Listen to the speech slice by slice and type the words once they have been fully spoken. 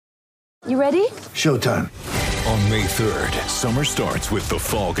You ready? Showtime. On May 3rd, summer starts with The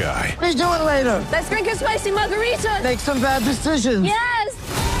Fall Guy. Let's do it later. Let's drink a spicy margarita. Make some bad decisions. Yes!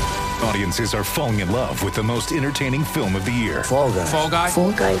 Audiences are falling in love with the most entertaining film of the year. Fall Guy. Fall Guy?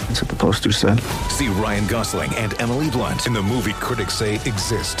 Fall Guy. That's what the poster said. See Ryan Gosling and Emily Blunt in the movie critics say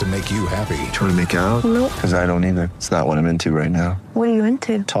exists to make you happy. Trying to make it out? Nope. Because I don't either. It's not what I'm into right now. What are you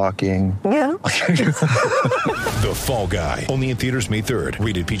into? Talking. Yeah. The Fall Guy. Only in theaters May 3rd.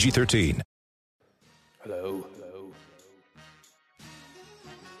 Rated PG-13. Hello.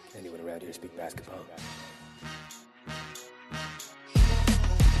 Anyone around here speak basketball?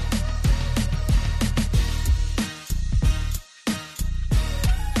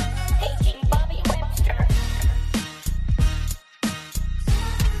 Paging Bobby Webster.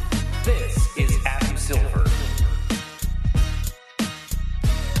 This is Adam Silver.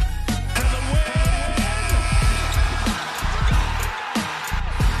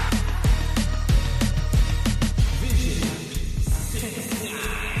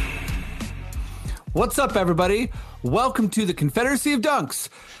 What's up, everybody? Welcome to the Confederacy of Dunks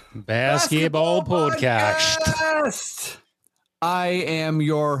Basketball Podcast. I am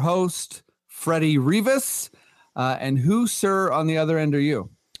your host, Freddie Rivas. And who, sir, on the other end are you?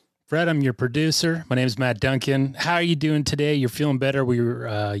 Fred, I'm your producer. My name is Matt Duncan. How are you doing today? You're feeling better? You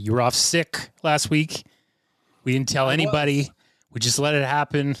were off sick last week. We didn't tell anybody. We just let it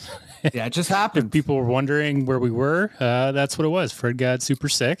happen. Yeah, it just happened. If people were wondering where we were, that's what it was. Fred got super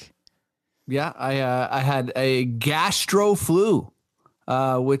sick. Yeah, I had a gastro flu,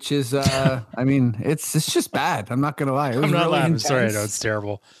 which is, I mean, it's just bad. I'm not going to lie. It was I'm not really laughing. intense. Sorry, I know it's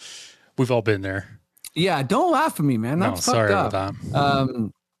terrible. We've all been there. Yeah, don't laugh at me, man. That's No, sorry fucked up. about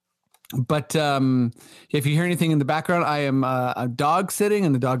that. But if you hear anything in the background, I am a dog sitting,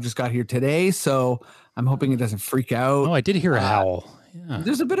 and the dog just got here today, so I'm hoping it doesn't freak out. Oh, I did hear a howl. Yeah.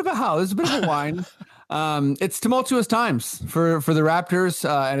 There's a bit of a howl. There's a bit of a whine. It's tumultuous times for the Raptors,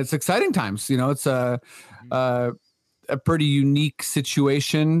 and it's exciting times. You know, it's a pretty unique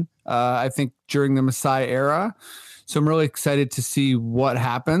situation, I think, during the Masai era. So I'm really excited to see what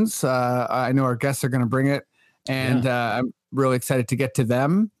happens. I know our guests are going to bring it, and I'm really excited to get to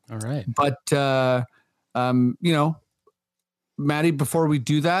them. All right. But, you know, Maddie, before we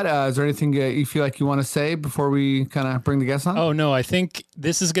do that, is there anything you feel like you want to say before we kind of bring the guests on? Oh, no, I think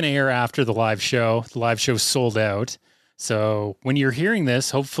this is going to air after the live show. The live show sold out. So when you're hearing this,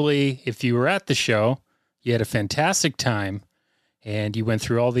 hopefully, if you were at the show, you had a fantastic time and you went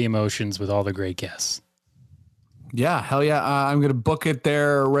through all the emotions with all the great guests. Yeah, hell yeah. I'm going to book it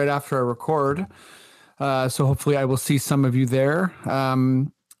there right after I record. So hopefully I will see some of you there.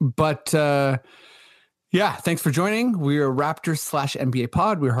 Yeah, thanks for joining. We are Raptors/NBA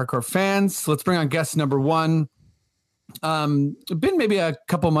pod. We're hardcore fans. Let's bring on guest number one. Been maybe a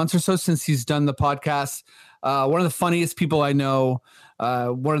couple months or so since he's done the podcast. One of the funniest people I know.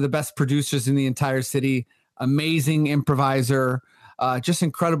 One of the best producers in the entire city. Amazing improviser. Just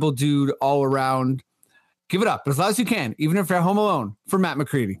incredible dude all around. Give it up as loud as you can, even if you're at home alone, for Matt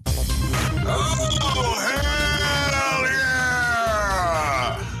McCready.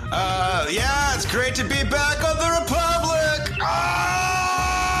 Yeah, it's great to be back on the Republic.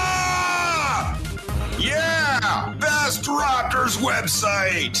 Yeah, best Raptors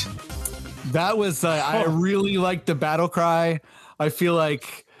website. That was, I really liked the battle cry. I feel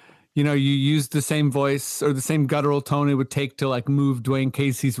like, you know, you used the same voice or the same guttural tone it would take to like move Dwayne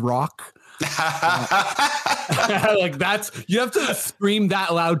Casey's rock. Like you have to scream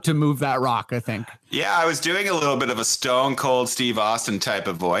that loud to move that rock, I think. Yeah, I was doing a little bit of a Stone Cold Steve Austin type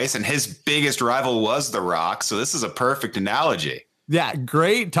of voice, and his biggest rival was The Rock, so this is a perfect analogy. Yeah,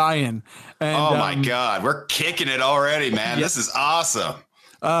 great tie-in. And, oh my God, we're kicking it already, man. This is awesome.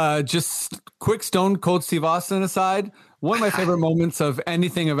 Just quick Stone Cold Steve Austin aside, one of my favorite moments of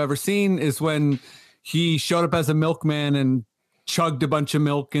anything I've ever seen is when he showed up as a milkman and chugged a bunch of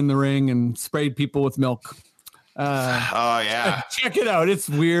milk in the ring and sprayed people with milk. Oh yeah, check it out. It's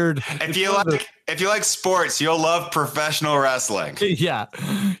weird. If you like sports, you'll love professional wrestling. Yeah,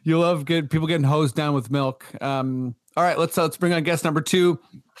 you love people getting hosed down with milk. All right, let's bring on guest number two.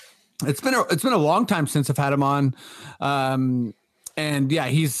 It's been a long time since I've had him on. And yeah,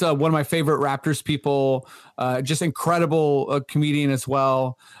 he's one of my favorite Raptors people. Just incredible comedian as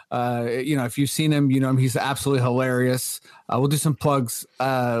well. You know, if you've seen him, you know him. He's absolutely hilarious. We'll do some plugs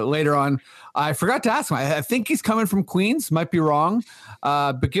later on. I forgot to ask him. I think he's coming from Queens. Might be wrong.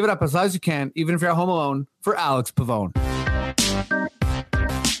 But give it up as loud as you can, even if you're at home alone, for Alex Pavone.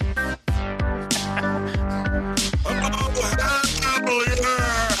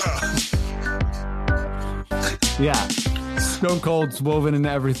 Yeah. Stone Cold's woven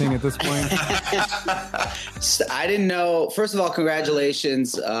into everything at this point. I didn't know. First of all,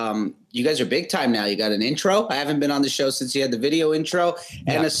 congratulations. You guys are big time now. You got an intro. I haven't been on the show since you had the video intro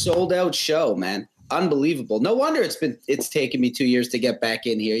and a sold out show, man. Unbelievable. No wonder it's taken me 2 years to get back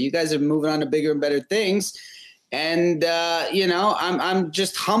in here. You guys are moving on to bigger and better things. And, I'm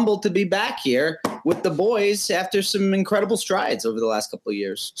just humbled to be back here with the boys after some incredible strides over the last couple of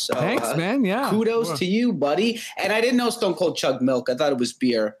years. So thanks, man. Yeah. Kudos to you, buddy. And I didn't know Stone Cold chugged milk. I thought it was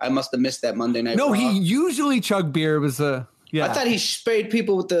beer. I must have missed that Monday Night Raw. He usually chugged beer. It was yeah. I thought he sprayed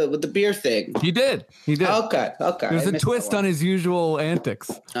people with the beer thing. He did. Okay. There's a twist on his usual antics.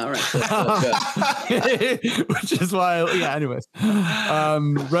 All right. Good. Which is why, anyways.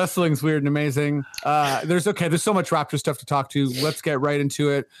 Wrestling's weird and amazing. There's so much Raptor stuff to talk to. Let's get right into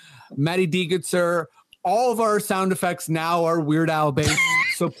it. Matty Deegutzer, all of our sound effects now are Weird Al based.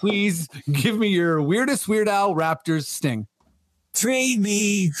 So please give me your weirdest Weird Al Raptors sting. Trade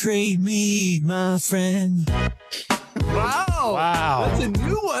me, my friend. Wow.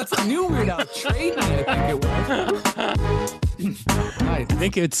 That's a new Weird Al. Trade me, I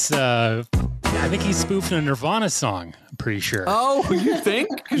think it was. Nice. I think he's spoofing a Nirvana song. I'm pretty sure. Oh, you think?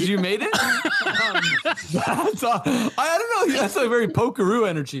 Because you made it? I don't know. That's a very Pokeroo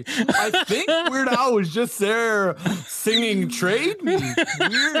energy. I think Weird Al was just there singing Trade Me.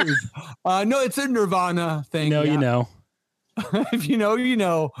 Weird. No, it's a Nirvana thing. No, you know. If you know, you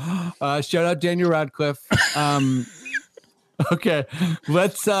know. Shout out Daniel Radcliffe. Okay,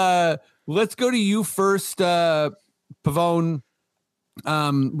 let's go to you first, Pavone.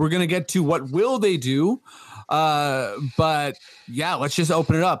 We're gonna get to what will they do, but yeah, let's just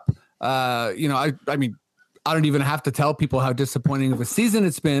open it up. I mean, I don't even have to tell people how disappointing of a season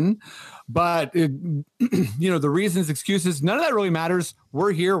it's been, but the reasons, excuses, none of that really matters.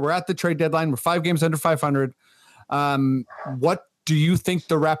 We're here. We're at the trade deadline. We're 5 games under 500. What do you think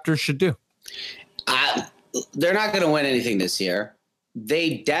the Raptors should do? They're not going to win anything this year.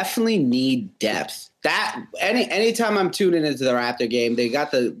 They definitely need depth. That anytime I'm tuning into the Raptor game, they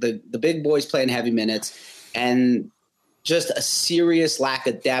got the big boys playing heavy minutes and just a serious lack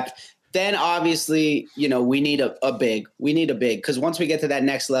of depth. Then obviously, we need a big. We need a big because once we get to that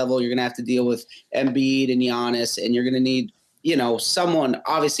next level, you're going to have to deal with Embiid and Giannis, and you're going to need, someone.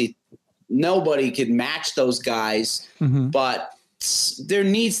 Obviously, nobody can match those guys, but there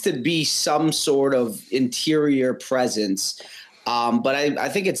needs to be some sort of interior presence. But I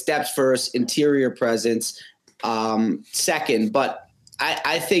think it's depth first, interior presence second. But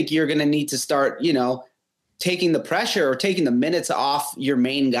I think you're going to need to start, taking the pressure or taking the minutes off your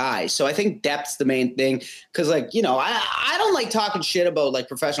main guy. So I think depth's the main thing. Because, I don't like talking shit about,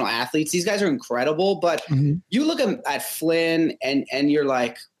 professional athletes. These guys are incredible. But you look at Flynn and you're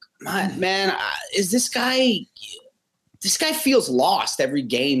like, man, is this guy – this guy feels lost every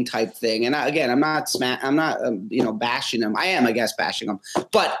game type thing. And I'm not bashing him. I am, I guess, bashing him.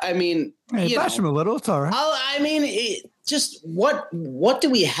 But I mean, bash him a little. It's all right. What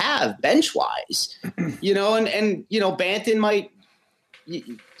do we have bench wise? And Banton might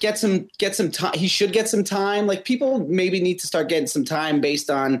get some time. He should get some time. People maybe need to start getting some time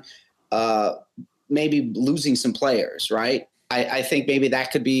based on maybe losing some players, right? I think maybe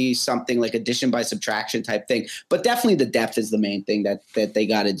that could be something like addition by subtraction type thing, but definitely the depth is the main thing that they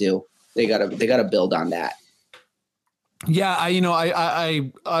got to do. They got to build on that. Yeah.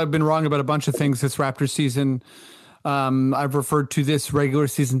 I've been wrong about a bunch of things this Raptors season. I've referred to this regular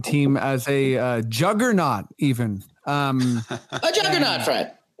season team as a juggernaut even. A juggernaut,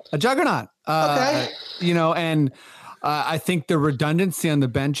 Fred. A juggernaut. Okay. And I think the redundancy on the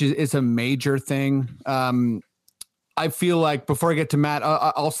bench is a major thing. I feel like before I get to Matt,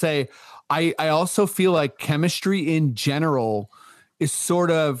 I'll say I also feel like chemistry in general is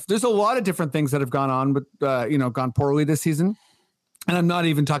sort of, there's a lot of different things that have gone on, but gone poorly this season. And I'm not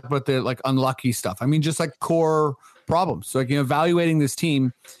even talking about the unlucky stuff. I mean, just core problems. So evaluating this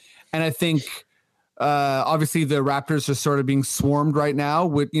team. And I think obviously the Raptors are sort of being swarmed right now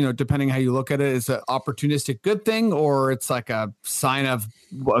with, depending how you look at it, is an opportunistic good thing, or it's a sign of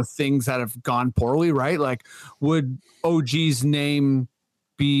things that have gone poorly, right? Would OG's name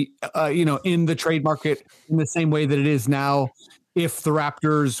be, in the trade market in the same way that it is now if the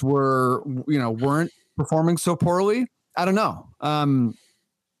Raptors were, weren't performing so poorly? I don't know.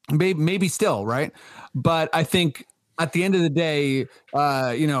 Maybe still, right? But I think at the end of the day,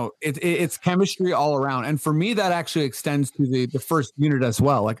 it's chemistry all around. And for me, that actually extends to the first unit as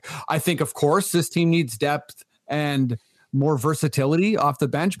well. I think, of course, this team needs depth and more versatility off the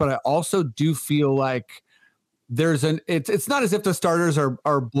bench, but I also do feel like it's not as if the starters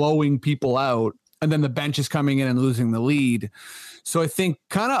are blowing people out. and then the bench is coming in and losing the lead. So I think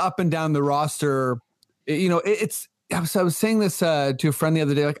kind of up and down the roster, I was saying this to a friend the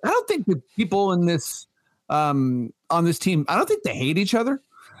other day. Like, I don't think the people in this on this team, I don't think they hate each other,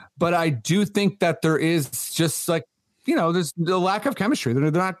 but I do think that there is just like, there's a lack of chemistry.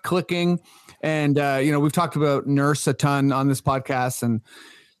 They're not clicking. And, we've talked about Nurse a ton on this podcast and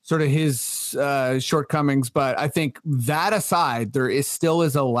sort of his shortcomings. But I think that aside, there still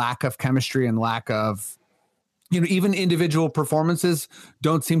is a lack of chemistry and lack of, even individual performances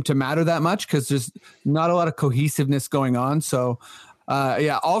don't seem to matter that much because there's not a lot of cohesiveness going on. So,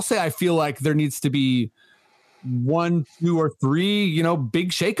 I'll say I feel like there needs to be 1, 2, or 3,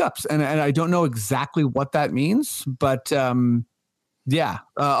 big shakeups. And I don't know exactly what that means, but I'm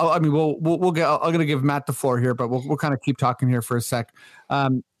going to give Matt the floor here, but we'll kind of keep talking here for a sec.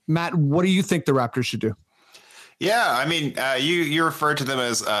 Matt, what do you think the Raptors should do? Yeah, I mean, you referred to them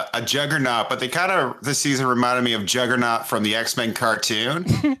as a juggernaut, but they kind of this season reminded me of Juggernaut from the X-Men cartoon,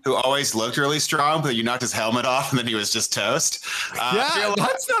 who always looked really strong, but you knocked his helmet off and then he was just toast.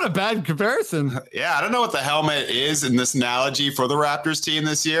 That's not a bad comparison. Yeah, I don't know what the helmet is in this analogy for the Raptors team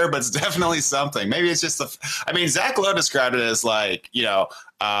this year, but it's definitely something. Maybe it's just Zach Lowe described it as like,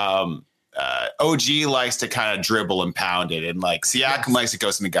 OG likes to kind of dribble and pound it, and like Siakam likes to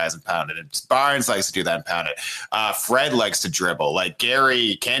go some guys and pound it, and Barnes likes to do that and pound it. Fred likes to dribble. Like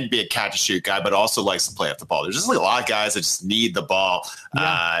Gary can be a catch and shoot guy, but also likes to play off the ball. There's just like a lot of guys that just need the ball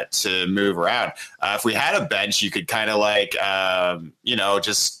to move around. If we had a bench, you could kind of like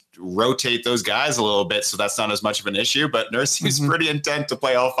just rotate those guys a little bit, so that's not as much of an issue. But Nurse seems pretty intent to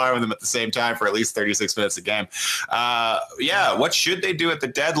play all 5 of them at the same time for at least 36 minutes a game. What should they do at the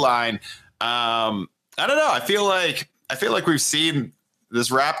deadline? I don't know. I feel like we've seen this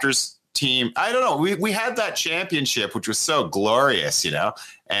Raptors team. I don't know. We had that championship, which was so glorious,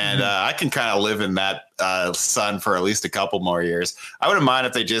 and I can kind of live in that sun for at least a couple more years. I wouldn't mind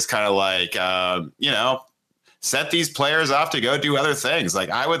if they just kind of like, set these players off to go do other things.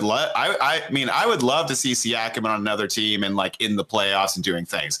 Like I would love to see Siakam on another team and like in the playoffs and doing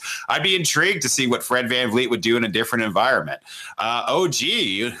things. I'd be intrigued to see what Fred VanVleet would do in a different environment. OG,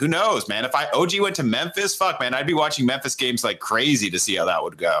 who knows, man? If OG went to Memphis, I'd be watching Memphis games like crazy to see how that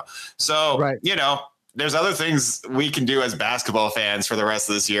would go. So, there's other things we can do as basketball fans for the rest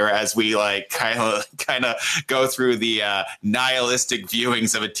of this year as we like kind of go through the nihilistic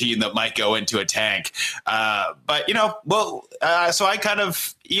viewings of a team that might go into a tank. So I kind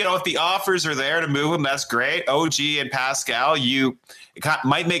of, if the offers are there to move them, that's great. OG and Pascal, it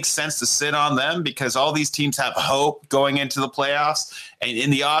might make sense to sit on them because all these teams have hope going into the playoffs. And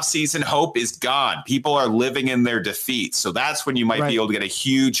in the offseason, hope is gone. People are living in their defeat. So that's when you might be able to get a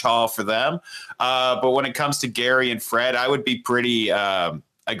huge haul for them. But when it comes to Gary and Fred, I would be pretty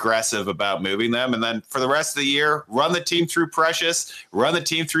aggressive about moving them. And then for the rest of the year, run the team through Precious, run the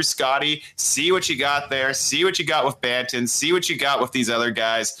team through Scotty, see what you got there, see what you got with Banton, see what you got with these other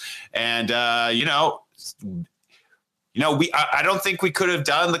guys. And, I don't think we could have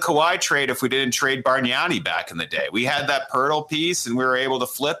done the Kawhi trade if we didn't trade Bargnani back in the day. We had that Pirtle piece and we were able to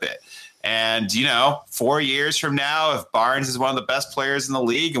flip it. And, 4 years from now, if Barnes is one of the best players in the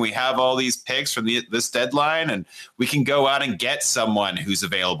league and we have all these picks from this deadline and we can go out and get someone who's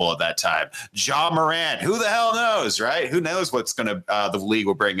available at that time. Ja Morant, who the hell knows, right? Who knows what's going to the league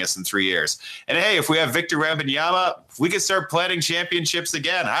will bring us in 3 years. And, hey, if we have Victor Wembanyama, we can start planning championships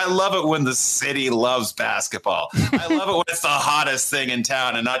again. I love it when the city loves basketball. I love it when it's the hottest thing in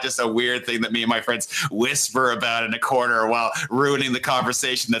town and not just a weird thing that me and my friends whisper about in a corner while ruining the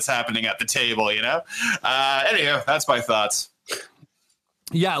conversation that's happening at the table, Anyhow, that's my thoughts.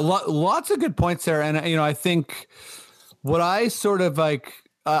 Yeah, lots of good points there. And, I think what I sort of like,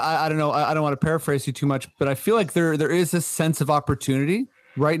 I don't know, I don't want to paraphrase you too much, but I feel like there is a sense of opportunity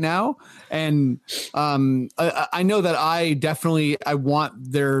right now. And I know that I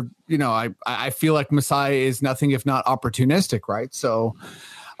want their, I feel like Masai is nothing if not opportunistic, right? So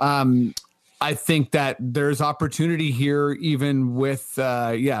I think that there's opportunity here, even with,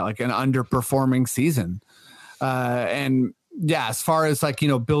 like an underperforming season. As far as like,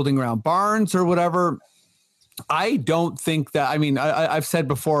 building around Barnes or whatever, I don't think that, I've said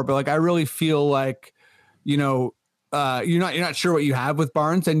before, but like, I really feel like, you're not sure what you have with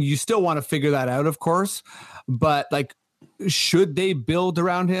Barnes and you still want to figure that out, of course, but like, should they build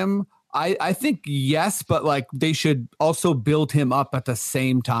around him? I think yes, but like they should also build him up at the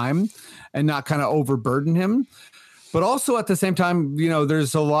same time and not kind of overburden him. But also at the same time,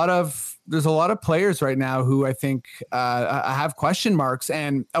 there's a lot of players right now who I think have question marks.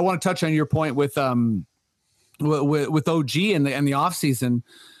 And I want to touch on your point with OG and the offseason.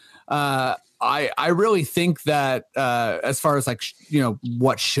 I really think that as far as like,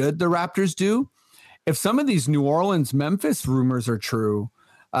 what should the Raptors do? If some of these New Orleans, Memphis rumors are true,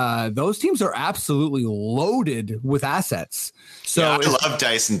 those teams are absolutely loaded with assets. So I love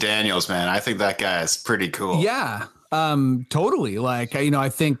Dyson Daniels, man. I think that guy is pretty cool. Yeah, totally. Like, I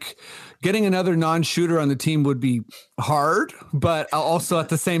think getting another non-shooter on the team would be hard, but also at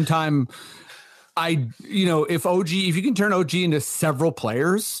the same time, if you can turn OG into several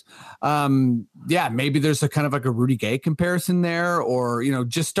players, maybe there's a kind of like a Rudy Gay comparison there, or,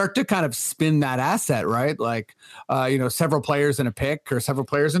 just start to kind of spin that asset, right? Like, several players in a pick or several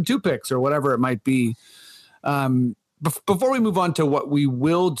players in 2 picks or whatever it might be. Before we move on to what we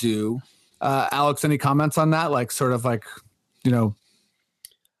will do, Alex, any comments on that? Like, sort of like, Yeah,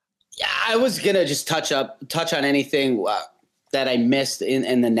 I was going to just touch on anything that I missed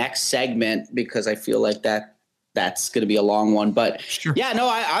in the next segment, because I feel like that's going to be a long one. But sure. Yeah, no,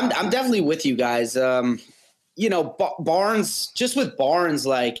 I'm definitely with you guys. Barnes, just with Barnes,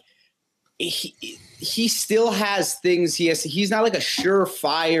 like he still has things. He's not like a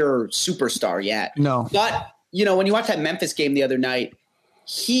surefire superstar yet. No, but when you watch that Memphis game the other night,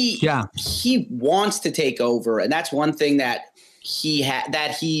 he wants to take over, and that's one thing that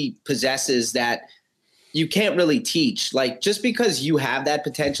he possesses that you can't really teach. Like, just because you have that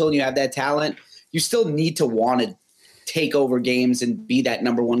potential and you have that talent, you still need to want to take over games and be that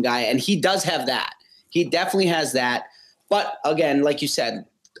number one guy. And he does have that. He definitely has that. But again, like you said,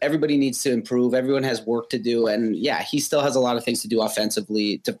 everybody needs to improve. Everyone has work to do. And yeah, he still has a lot of things to do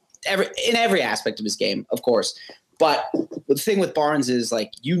offensively in every aspect of his game, of course. But the thing with Barnes is,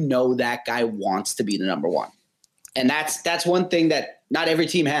 like, that guy wants to be the number one. And that's one thing that not every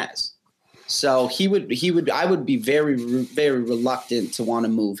team has. So I would be very, very reluctant to want to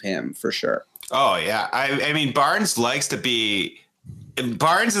move him for sure. Oh yeah. I mean, Barnes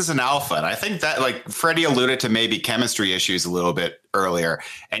is an alpha. And I think that, like, Freddie alluded to maybe chemistry issues a little bit earlier.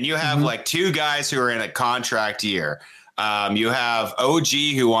 And you have like 2 guys who are in a contract year. You have OG,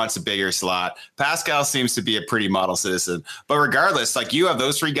 who wants a bigger slot. Pascal seems to be a pretty model citizen. But regardless, like, you have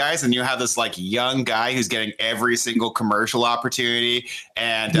those 3 guys, and you have this like young guy who's getting every single commercial opportunity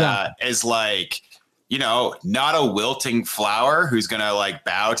and is like, not a wilting flower who's going to like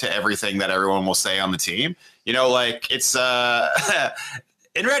bow to everything that everyone will say on the team. Like, it's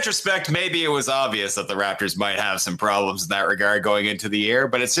in retrospect, maybe it was obvious that the Raptors might have some problems in that regard going into the year,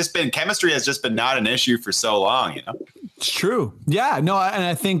 but chemistry has just been not an issue for so long, It's true. Yeah, no. And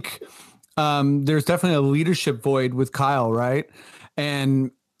I think there's definitely a leadership void with Kyle, right?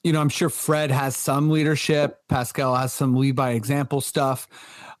 And, I'm sure Fred has some leadership. Pascal has some lead by example stuff.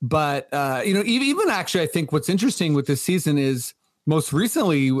 But, even actually, I think what's interesting with this season is most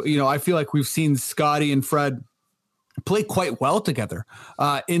recently, I feel like we've seen Scotty and Fred play quite well together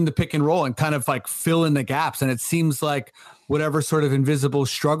in the pick and roll and kind of like fill in the gaps. And it seems like whatever sort of invisible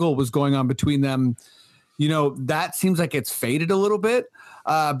struggle was going on between them, that seems like it's faded a little bit.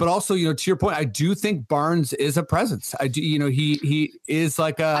 But also, to your point, I do think Barnes is a presence. I do, he is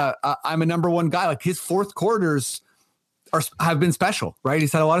like I'm a number one guy. Like, his fourth quarters have been special, right?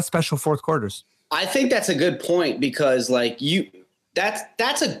 He's had a lot of special fourth quarters. I think that's a good point, because like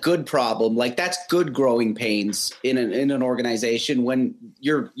that's a good problem. Like, that's good growing pains in an organization when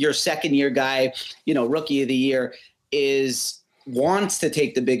your second year guy, rookie of the year wants to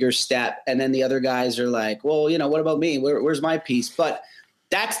take the bigger step. And then the other guys are like, well, what about me? Where's my piece? But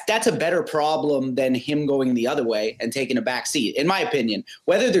that's a better problem than him going the other way and taking a back seat, in my opinion.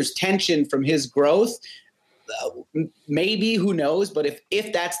 Whether there's tension from his growth, maybe, who knows? But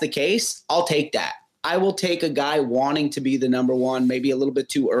if that's the case, I'll take that. I will take a guy wanting to be the number one, maybe a little bit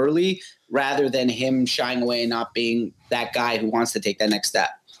too early, rather than him shying away and not being that guy who wants to take that next step.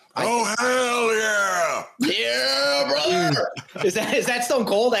 Hell yeah! Yeah, brother. Is that Stone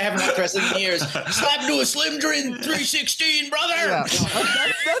Cold? I haven't watched wrestling in years. Slap into a Slim Jim 316, brother. Yeah.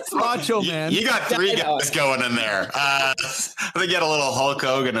 That's Macho Man. You got 3 guys going in there. I think you had a little Hulk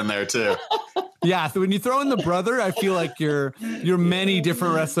Hogan in there too. Yeah, so when you throw in the brother, I feel like you're many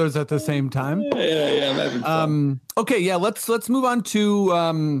different wrestlers at the same time. Yeah. Okay, yeah, let's move on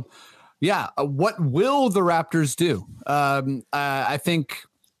to what will the Raptors do? I think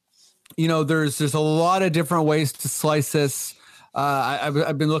there's a lot of different ways to slice this.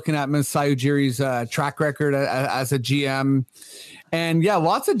 I've been looking at Masai Ujiri's track record as a GM, and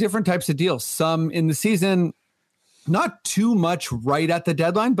lots of different types of deals. Some in the season, not too much right at the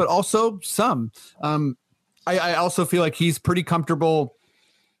deadline, but also some. I also feel like he's pretty comfortable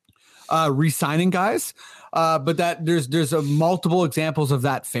re-signing guys, but that there's multiple examples of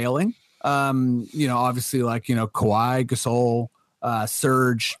that failing. Obviously, like Kawhi, Gasol,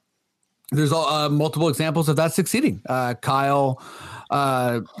 Serge. there's multiple examples of that succeeding. Kyle,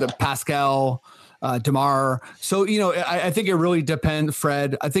 Pascal, DeMar. So, I think it really depends,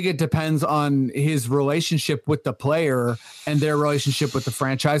 Fred. I think it depends on his relationship with the player and their relationship with the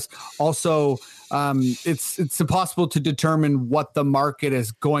franchise. Also, it's impossible to determine what the market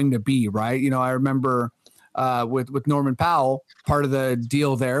is going to be, right? I remember with Norman Powell, part of the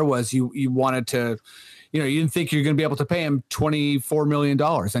deal there was you wanted to, you didn't think you're going to be able to pay him $24 million.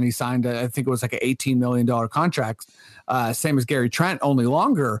 And he signed, I think it was like an $18 million contract, same as Gary Trent, only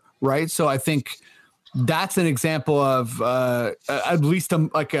longer, right? So I think that's an example of at least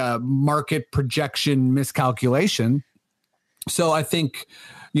a market projection miscalculation. So I think,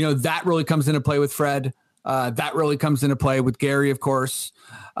 that really comes into play with Fred. That really comes into play with Gary, of course.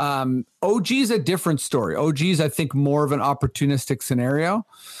 OG is a different story. OG is, I think, more of an opportunistic scenario.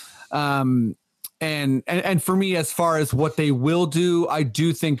 And for me, as far as what they will do, I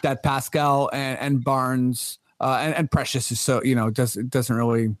do think that Pascal and Barnes and Precious is doesn't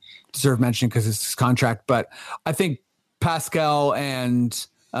really deserve mention because it's his contract. But I think Pascal and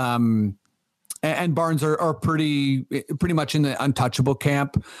Barnes are pretty much in the untouchable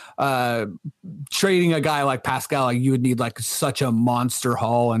camp. Trading a guy like Pascal, you would need like such a monster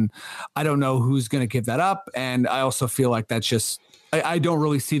haul, and I don't know who's going to give that up. And I also feel like that's just I don't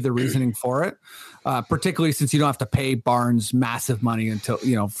really see the reasoning for it, particularly since you don't have to pay Barnes massive money until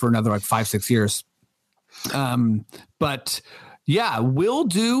for another like 5-6 years. But yeah, will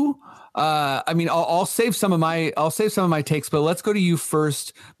do. I'll save some of my takes, but let's go to you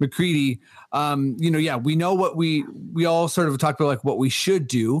first, McCready. We know what we all sort of talked about, like what we should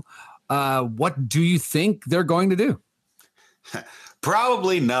do. What do you think they're going to do?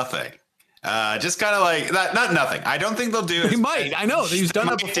 Probably nothing. Just kind of like that. Not nothing. I don't think they'll do. He might. I know he's done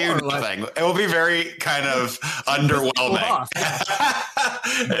that before. Do nothing. It will be very kind of underwhelming.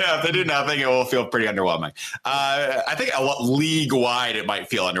 Yeah, if they do nothing, it will feel pretty underwhelming. I think league wide, it might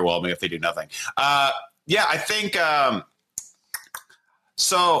feel underwhelming if they do nothing. I think.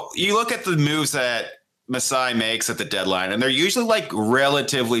 So you look at the moves that Masai makes at the deadline, and they're usually like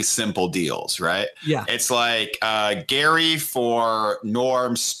relatively simple deals, right? Yeah. It's like Gary for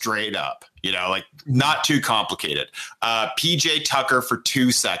Norm straight up, like not too complicated. PJ Tucker for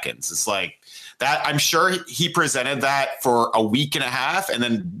 2 seconds. It's like that. I'm sure he presented that for a week and a half. And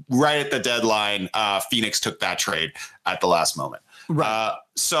then right at the deadline, Phoenix took that trade at the last moment. Right.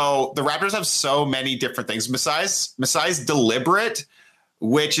 So the Raptors have so many different things. Masai's deliberate,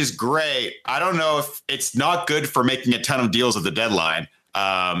 which is great. I don't know if it's not good for making a ton of deals at the deadline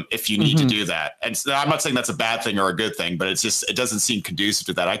if you need to do that. And so I'm not saying that's a bad thing or a good thing, but it doesn't seem conducive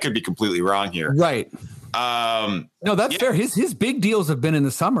to that. I could be completely wrong here. Right. No, that's fair. His big deals have been in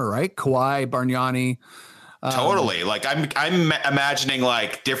the summer, right? Kawhi, Bargnani. Totally. Like I'm imagining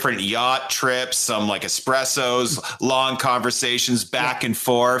like different yacht trips, some like espressos, long conversations back and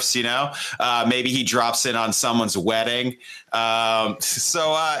forths, maybe he drops in on someone's wedding. I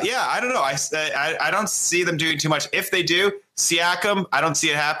don't know. I don't see them doing too much. If they do, Siakam, I don't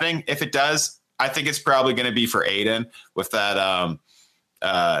see it happening. If it does, I think it's probably going to be for Aiden with that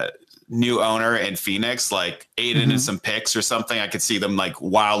new owner in Phoenix, like Aiden and some picks or something. I could see them like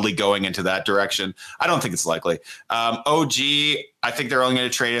wildly going into that direction. I don't think it's likely. OG, I think they're only going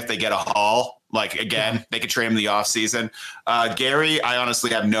to trade if they get a haul. Like, again, they could trade him in the offseason. Gary, I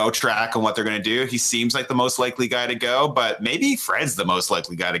honestly have no track on what they're going to do. He seems like the most likely guy to go, but maybe Fred's the most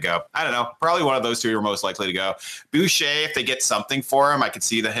likely guy to go. I don't know. Probably one of those two are most likely to go. Boucher, if they get something for him, I could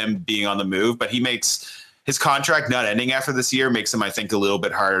see him being on the move, but he makes his contract not ending after this year makes him, I think, a little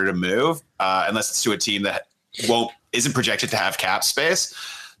bit harder to move unless it's to a team that isn't projected to have cap space.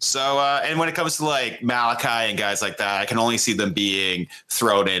 So, and when it comes to like Malachi and guys like that, I can only see them being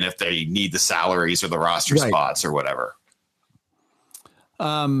thrown in if they need the salaries or the roster spots or whatever.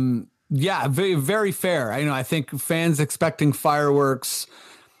 Yeah, very, very fair. I think fans expecting fireworks,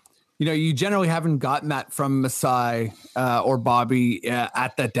 you generally haven't gotten that from Masai or Bobby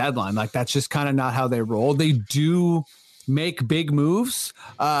at the deadline. Like that's just kind of not how they roll. They do make big moves,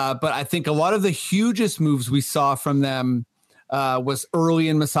 but I think a lot of the hugest moves we saw from them was early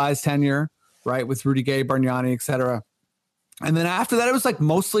in Masai's tenure, right? With Rudy Gay, Bargnani, et cetera. And then after that, it was like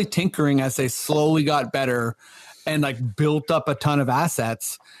mostly tinkering as they slowly got better and like built up a ton of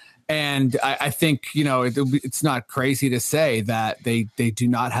assets. And I think, it's not crazy to say that they do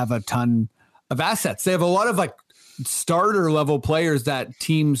not have a ton of assets. They have a lot of like starter level players that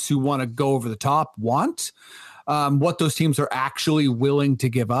teams who want to go over the top want. What those teams are actually willing to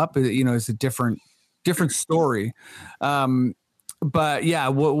give up, is a different story. But yeah,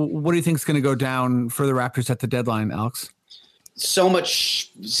 what do you think is going to go down for the Raptors at the deadline, Alex? so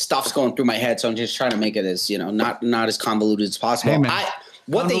much stuff's going through my head, so I'm just trying to make it as not as convoluted as possible. Hey, man.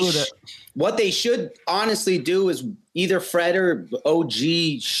 What they should honestly do is either Fred or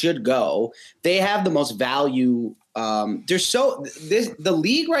OG should go. They have the most value. The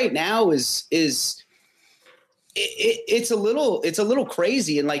league right now is it's a little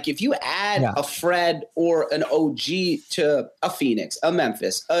crazy. And like, if you add a Fred or an OG to a Phoenix, a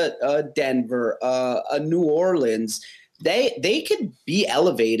Memphis, a Denver, a New Orleans, they could be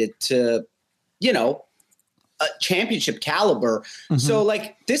elevated to, a championship caliber. Mm-hmm. So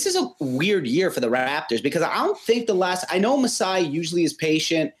like, this is a weird year for the Raptors because I don't think I know Masai usually is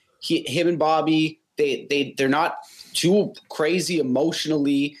patient. Him and Bobby, they're not too crazy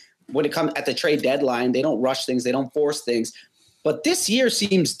emotionally when it comes at the trade deadline. They don't rush things. They don't force things. But this year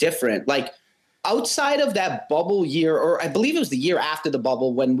seems different. Like, outside of that bubble year, or I believe it was the year after the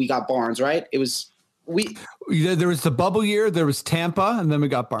bubble when we got Barnes, right? There was the bubble year, there was Tampa, and then we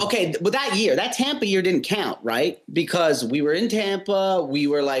got Barnes. Okay, but that Tampa year didn't count, right? Because we were in Tampa. We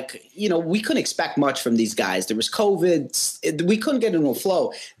were like, we couldn't expect much from these guys. There was COVID. We couldn't get into a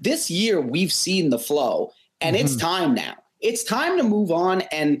flow. This year, we've seen the flow, and it's time now. It's time to move on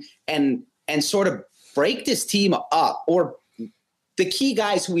and sort of break this team up, or the key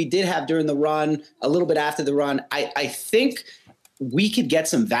guys who we did have during the run, a little bit after the run. I think we could get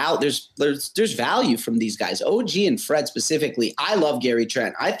some value. There's value from these guys, OG and Fred specifically. I love Gary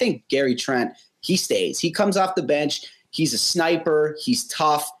Trent. I think Gary Trent, he stays. He comes off the bench. He's a sniper. He's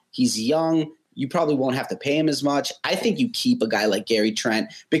tough. He's young. You probably won't have to pay him as much. I think you keep a guy like Gary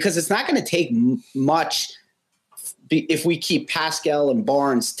Trent because it's not going to take much if we keep Pascal and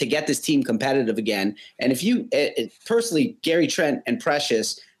Barnes to get this team competitive again. And if you personally, Gary Trent and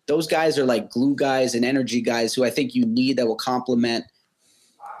Precious, those guys are like glue guys and energy guys who I think you need that will complement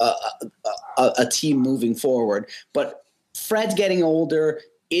a team moving forward. But Fred's getting older.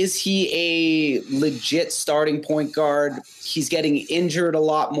 Is he a legit starting point guard? He's getting injured a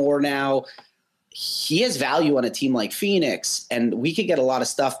lot more now. He has value on a team like Phoenix, and we could get a lot of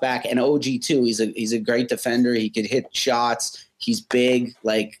stuff back. And OG too. He's a great defender. He could hit shots. He's big.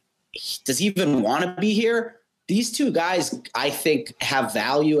 Like, does he even want to be here? These two guys, I think, have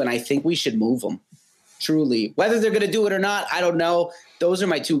value, and I think we should move them. Truly, whether they're going to do it or not, I don't know. Those are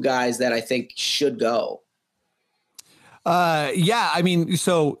my two guys that I think should go. I mean,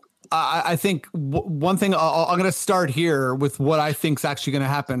 so I think one thing I'm going to start here with what I think is actually going to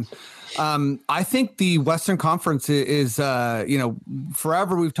happen. I think the Western Conference is,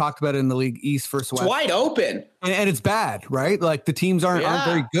 forever we've talked about it in the league, East versus West. It's wide open. And it's bad, right? Like, the teams aren't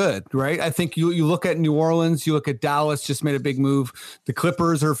very good, right? I think you look at New Orleans, you look at Dallas, just made a big move. The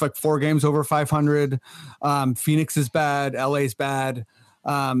Clippers are like 4 games over 500. Phoenix is bad. LA's bad.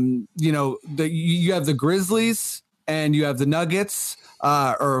 You have the Grizzlies and you have the Nuggets,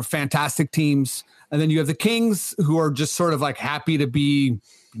 are fantastic teams. And then you have the Kings, who are just sort of like happy to be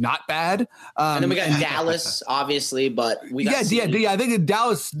not bad. And then we got Dallas, obviously, but we got I think in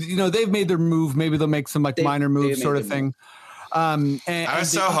Dallas, they've made their move. Maybe they'll make some minor moves sort of thing. I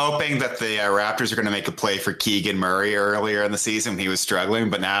was hoping that the Raptors are going to make a play for Keegan Murray earlier in the season. He was struggling,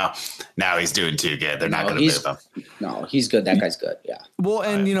 but now he's doing too good. They're not going to move him. No, he's good. That guy's good. Yeah. Well,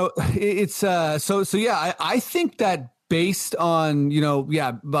 and it's I think that based on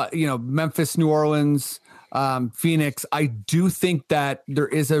Memphis, New Orleans, Phoenix, I do think that there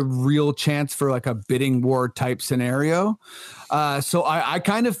is a real chance for like a bidding war type scenario. So I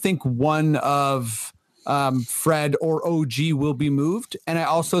kind of think one of Fred or OG will be moved. And I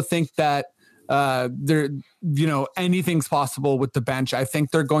also think that anything's possible with the bench. I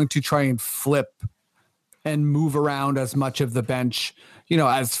think they're going to try and flip and move around as much of the bench,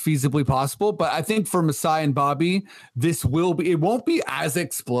 as feasibly possible. But I think for Masai and Bobby, it won't be as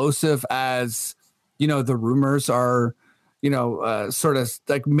explosive as, the rumors are, sort of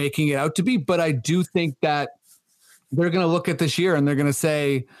like making it out to be. But I do think that they're going to look at this year and they're going to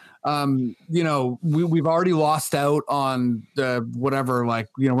say, we've already lost out on the whatever, we're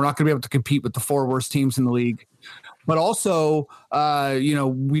not going to be able to compete with the 4 worst teams in the league. But also,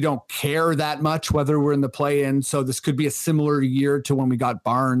 we don't care that much whether we're in the play-in. So this could be a similar year to when we got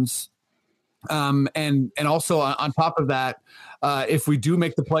Barnes. And also on top of that, if we do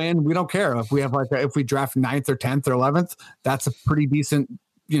make the play-in, we don't care if we have if we draft 9th or 10th or 11th. That's a pretty decent,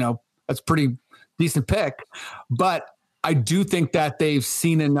 pick. But I do think that they've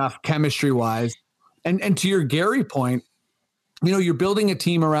seen enough chemistry-wise, and to your Gary point, you're building a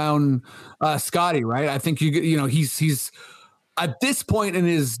team around Scotty, right? I think he's at this point in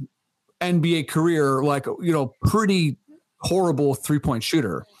his NBA career, pretty horrible 3-point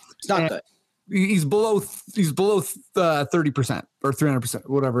shooter. It's not good. he's below 30% or 300%,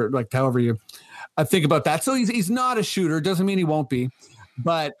 whatever, like however you think about that. So he's not a shooter. Doesn't mean he won't be,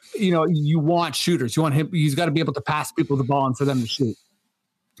 but you want shooters. You want him. He's got to be able to pass people the ball and for them to shoot.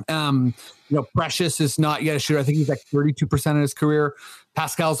 Precious is not yet a shooter. I think he's like 32% in his career.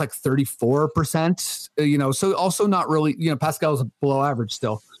 Pascal's like 34%. So also not really. Pascal's below average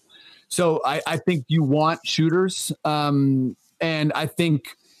still. So I think you want shooters, and I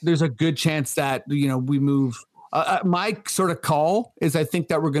think there's a good chance that we move. My sort of call is I think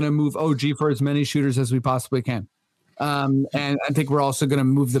that we're going to move OG for as many shooters as we possibly can, and I think we're also going to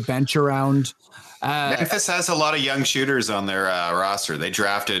move the bench around. Memphis has a lot of young shooters on their roster. They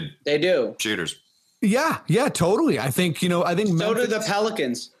do shooters. Yeah, totally. I think so Memphis, do the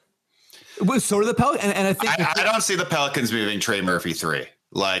Pelicans. So do the Pelicans, and I think I don't see the Pelicans moving Trey Murphy 3.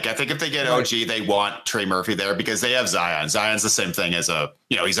 Like, I think if they get OG, they want Trey Murphy there because they have Zion. Zion's the same thing as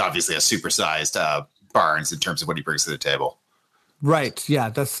he's obviously a supersized Barnes in terms of what he brings to the table. Right. Yeah,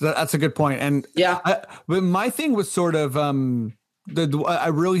 that's a good point. And but my thing was sort of I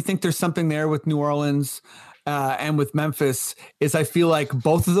really think there's something there with New Orleans and with Memphis is I feel like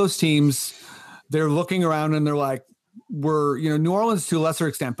both of those teams, they're looking around and they're like, we're, New Orleans to a lesser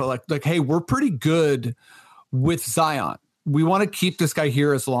extent, but like, hey, we're pretty good with Zion. We want to keep this guy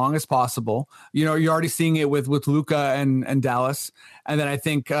here as long as possible. You're already seeing it with Luka and Dallas. And then I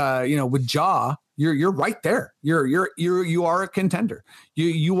think, with Ja, you're right there. You are a contender.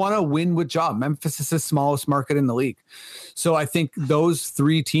 You want to win with Ja. Memphis is the smallest market in the league. So I think those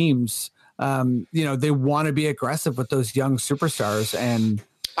three teams, they want to be aggressive with those young superstars. And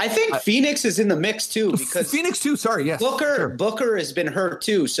I think Phoenix is in the mix too, because Phoenix too. Sorry. Yes. Booker has been hurt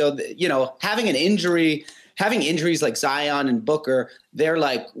too. So, having injuries like Zion and Booker, they're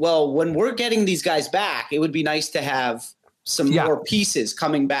like, well, when we're getting these guys back, it would be nice to have some more pieces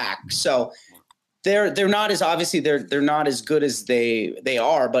coming back. So they're not as obviously they're not as good as they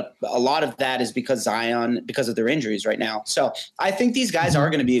are, but a lot of that is because of their injuries right now. So I think these guys are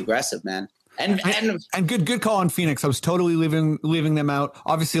going to be aggressive, man. And good call on Phoenix. I was totally leaving them out.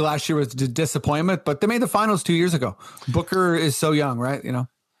 Obviously last year was a disappointment, but they made the finals 2 years ago. Booker is so young, right? And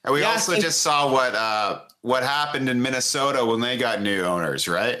we also just saw what happened in Minnesota when they got new owners,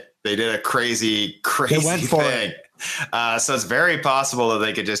 right? They did a crazy thing. So it's very possible that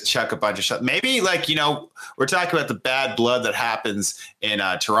they could just chuck a bunch of shots. Maybe we're talking about the bad blood that happens in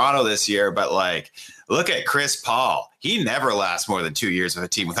Toronto this year, but look at Chris Paul. He never lasts more than 2 years with a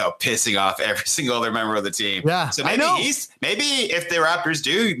team without pissing off every single other member of the team. Yeah, so maybe if the Raptors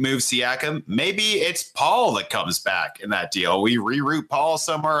do move Siakam, maybe it's Paul that comes back in that deal. We reroute Paul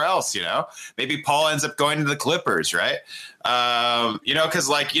somewhere else, Maybe Paul ends up going to the Clippers, right? Because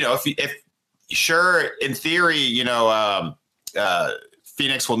if sure, in theory,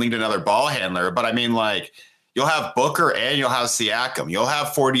 Phoenix will need another ball handler, but I mean, you'll have Booker and you'll have Siakam. You'll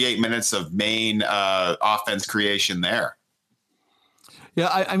have 48 minutes of main offense creation there. Yeah,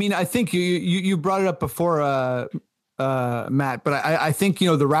 I mean, I think you brought it up before, Matt, but I think, the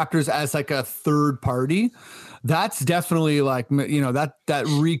Raptors as like a third party, that's definitely that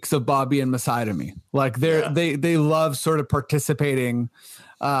reeks of Bobby and Masai to me. They love sort of participating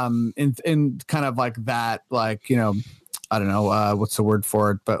in kind of like that, I don't know what's the word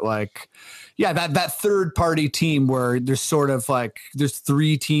for it, but that third party team where there's sort of there's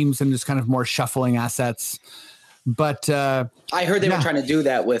three teams and there's kind of more shuffling assets. But I heard they were trying to do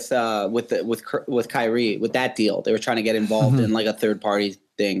that with Kyrie with that deal. They were trying to get involved in a third party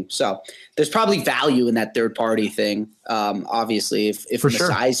thing. So there's probably value in that third party thing. Obviously, if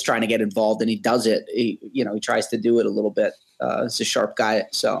Masai's trying to get involved and he does it, he tries to do it a little bit. He's a sharp guy,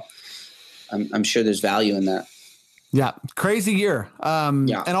 so I'm sure there's value in that. Yeah, crazy year.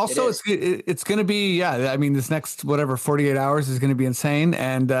 And also it's going to be I mean, this next 48 hours is going to be insane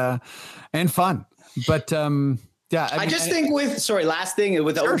and fun. But I think last thing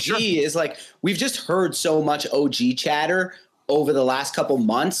with OG is we've just heard so much OG chatter over the last couple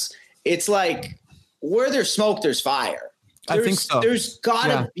months. It's where there's smoke, there's fire. I think so. There's got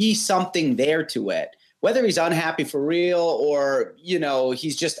to be something there to it. Whether he's unhappy for real or,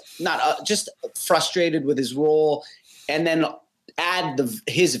 he's just not just frustrated with his role, and then add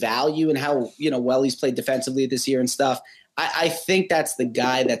his value and how, well he's played defensively this year and stuff. I think that's the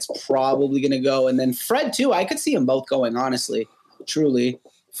guy that's probably going to go. And then Fred too. I could see them both going, honestly, truly.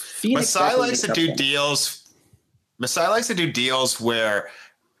 Masai likes to do deals. Masai likes to do deals where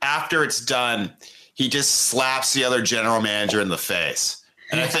after it's done, he just slaps the other general manager in the face.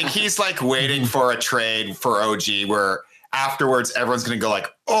 And I think he's waiting for a trade for OG where afterwards everyone's going to go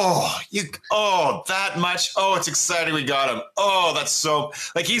that much. Oh, it's exciting. We got him. Oh, that's so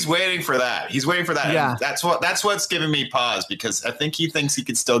like he's waiting for that. He's waiting for that. Yeah. And that's what's giving me pause because I think he thinks he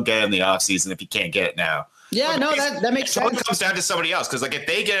could still get it in the offseason if he can't get it now. Yeah, no, that makes sense. It comes down to somebody else because like if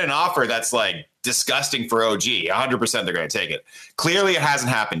they get an offer that's like disgusting for OG, 100% they're going to take it. Clearly, it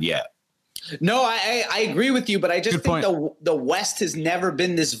hasn't happened yet. No, I agree with you, but I just think the West has never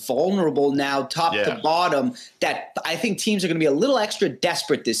been this vulnerable now, top to bottom, that I think teams are going to be a little extra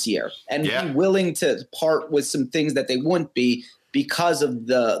desperate this year and be willing to part with some things that they wouldn't be because of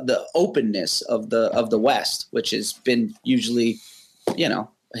the openness of the West, which has been usually, it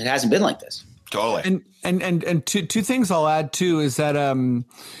hasn't been like this. Totally. And two things I'll add too is that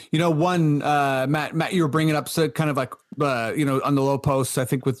one Matt you were bringing up so kind of like on the low post I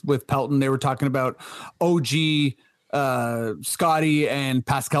think with Pelton they were talking about OG Scotty and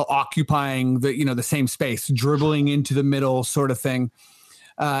Pascal occupying the same space, dribbling into the middle sort of thing.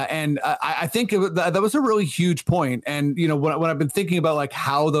 And I think that was a really huge point. And when I've been thinking about like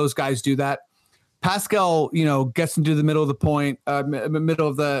how those guys do that. Pascal, gets into the middle of the point, middle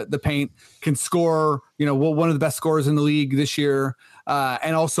of the paint, can score, one of the best scorers in the league this year,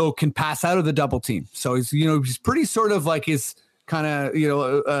 and also can pass out of the double team. So he's pretty sort of like his kind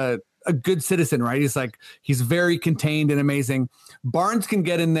of, a good citizen, right? He's very contained and amazing. Barnes can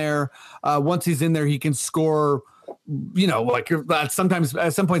get in there. Once he's in there, he can score, sometimes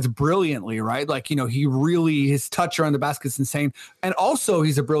at some points brilliantly, right? Like, he really, his touch around the basket's insane. And also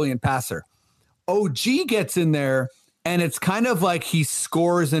he's a brilliant passer. OG gets in there and it's kind of like he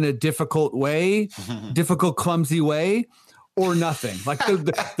scores in a difficult way, difficult, clumsy way, or nothing. Like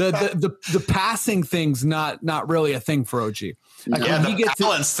the passing thing's not really a thing for OG. Like the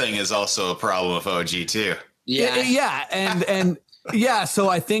balance thing is also a problem with OG too. Yeah. And so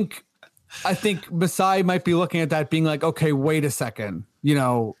I think Masai might be looking at that being like, okay, wait a second,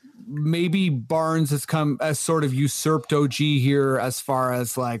 maybe Barnes has sort of usurped OG here as far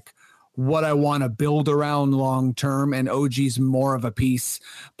as like what I want to build around long term, and OG's more of a piece.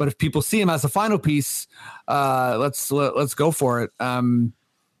 But if people see him as a final piece, let's go for it.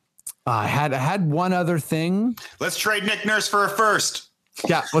 I had one other thing. Let's trade Nick Nurse for a first.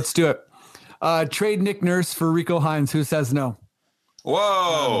 Yeah, let's do it. Trade Nick Nurse for Rico Hines. Who says no?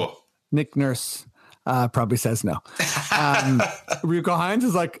 Whoa. Nick Nurse probably says no. Rico Hines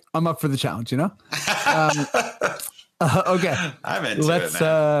is like, I'm up for the challenge, Okay, I'm into it,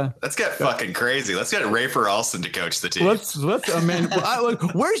 man. Let's get fucking crazy. Let's get Rafer Alston to coach the team. Let's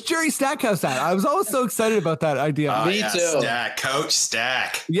where's Jerry Stackhouse at? I was always so excited about that idea. Me too. Coach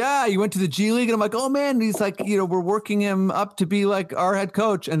Stack. Yeah, he went to the G League, and I'm like, oh man, and he's like, we're working him up to be like our head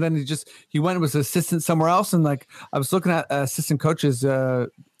coach, and then he went and was assistant somewhere else, and like I was looking at assistant coaches the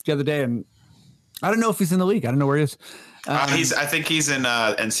other day, and I don't know if he's in the league. I don't know where he is. I think he's in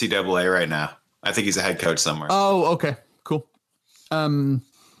NCAA right now. I think he's a head coach somewhere. Oh, okay, cool.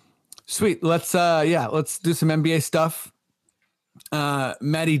 Sweet. Let's do some NBA stuff.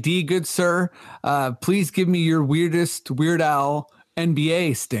 Matty D, good sir. Please give me your weirdest Weird Al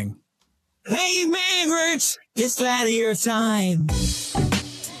NBA sting. Hey, Mavericks, it's that of your time.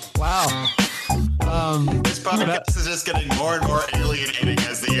 Wow. This podcast is just getting more and more alienating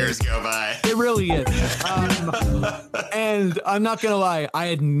as the years go by. It really is. And I'm not gonna lie, I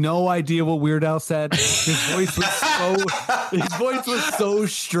had no idea what Weird Al said. His voice was so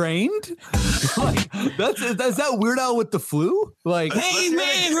strained. Like is that Weird Al with the flu? Like, hey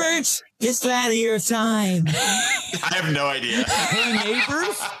Mavericks, it's that of your time. I have no idea. Hey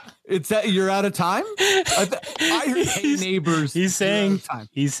neighbors. It's that you're out of time. I heard hey neighbors. He's saying,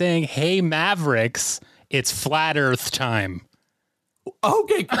 hey Mavericks, it's flat Earth time.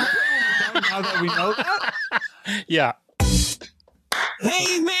 Okay. Now that we know that. Yeah.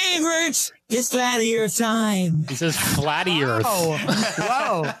 Hey Mavericks, it's flat of your time. He says flatty Earth.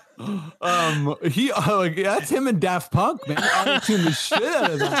 Wow. That's him and Daft Punk, man. Auto-tune the shit out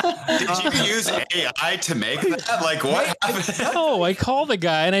of that. Did you use AI to make that? Like what happened? No, I call the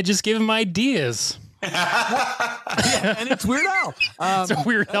guy and I just give him ideas. Yeah, and it's Weird Al. It's a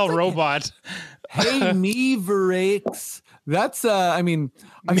Weird Al robot. Hey Mavericks. That's I feel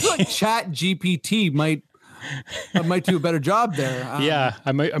like Chat GPT might do a better job there. Yeah,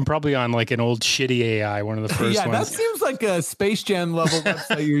 I'm probably on like an old shitty AI, one of the first ones. That seems like a Space Jam level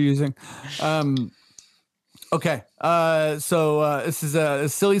website you're using. Okay, so this is a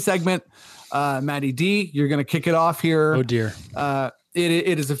silly segment. Matty D, you're gonna kick it off here. Oh dear.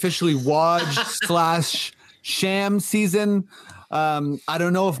 It is officially Woj / Sham season. I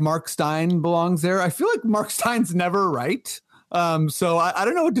don't know if Mark Stein belongs there. I feel like Mark Stein's never right. So I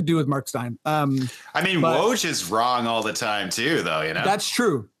don't know what to do with Mark Stein. I mean, Woj is wrong all the time too, though. You know, that's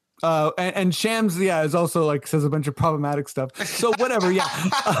true. And Shams, is also like says a bunch of problematic stuff. So whatever, yeah.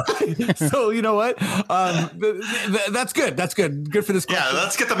 So you know what? That's good. That's good. Good for this question. Yeah,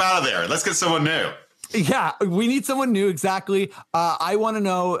 let's get them out of there. Let's get someone new. Yeah, we need someone new. Exactly. I want to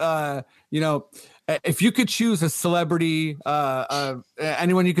know, if you could choose a celebrity,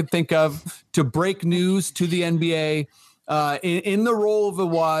 anyone you could think of to break news to the NBA in the role of a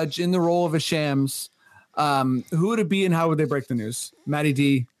Woj, in the role of a Shams, who would it be and how would they break the news? Matty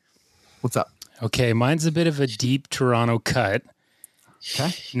D, what's up? Okay, mine's a bit of a deep Toronto cut.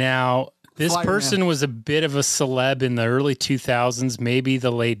 Okay. Now, this person was a bit of a celeb in the early 2000s, maybe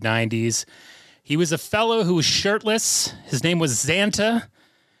the late 90s. He was a fellow who was shirtless. His name was Xanta.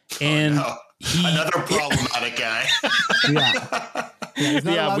 And another problematic guy.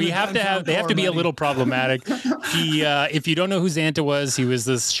 They have to be a little problematic. If you don't know who Xanta was, he was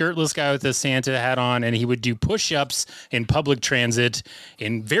this shirtless guy with a Santa hat on, and he would do push-ups in public transit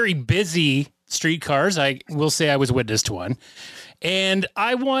in very busy streetcars. I will say I was witness to one. And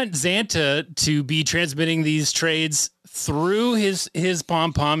I want Xanta to be transmitting these trades through his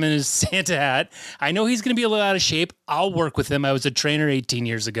pom-pom and his Santa hat. I know he's going to be a little out of shape. I'll work with him. I was a trainer 18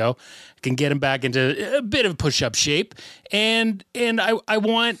 years ago. I can get him back into a bit of push-up shape. And I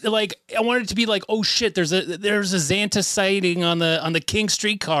want it to be like, oh shit, there's a Xanta sighting on the King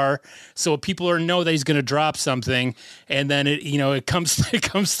streetcar, so people know that he's going to drop something, and then it comes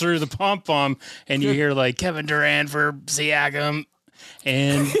through the pom-pom, and you hear like Kevin Durant for Siakam.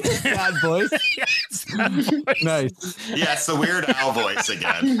 And bad voice. Yes, bad voice. Nice. Yeah, it's the Weird Al voice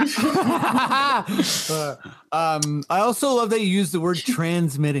again. I also love that you use the word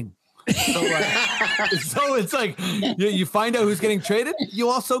transmitting. So it's like you find out who's getting traded. You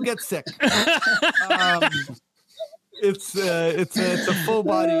also get sick. It's a full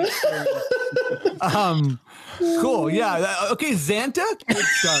body experience. Cool. Yeah. Okay. Xanta. Good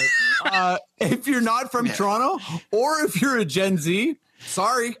start. If you're not from Toronto, or if you're a Gen Z,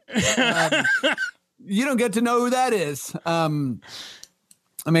 sorry, you don't get to know who that is.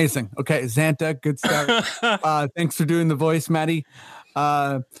 Amazing. Okay, Xanta. Good start. Thanks for doing the voice, Maddie.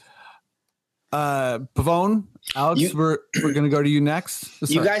 Pavone, Alex, we're gonna go to you next.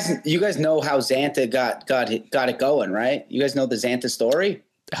 You guys know how Xanta got it going, right? You guys know the Xanta story.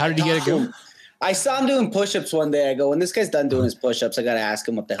 How did he get it going? I saw him doing push-ups one day. I go, when this guy's done doing his push-ups, I got to ask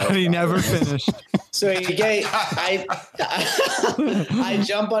him what the hell. He never finished. So I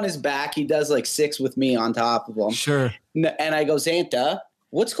jump on his back. He does like 6 with me on top of him. Sure. And I go, Xanta,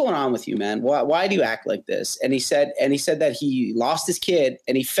 what's going on with you, man? Why do you act like this? And he said that he lost his kid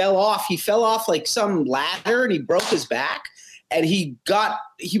and he fell off. He fell off like some ladder and he broke his back. And he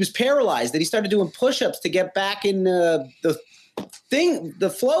was paralyzed. And he started doing push-ups to get back in the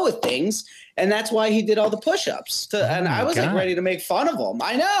flow of things. And that's why he did all the push-ups. And I was like ready to make fun of him.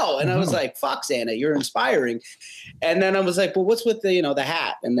 I know. And I was like, fuck, Xanta, you're inspiring. And then I was like, well, what's with the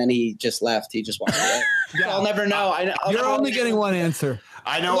hat? And then he just left. He just walked away. I'll never know. You're only getting one answer.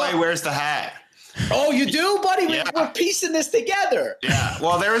 I know why he wears the hat. Oh, you do, buddy? Yeah. We're piecing this together. Yeah.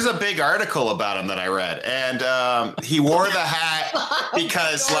 Well, there was a big article about him that I read. And he wore the hat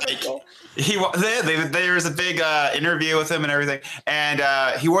because there was a big interview with him and everything, and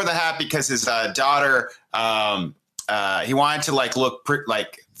he wore the hat because his daughter. He wanted to look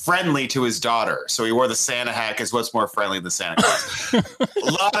friendly to his daughter, so he wore the Santa hat because what's more friendly than Santa Claus?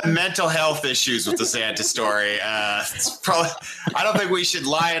 A lot of mental health issues with the Santa story. It's probably, I don't think we should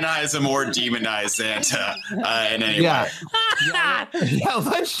lionize him or demonize Santa in any way. Yeah,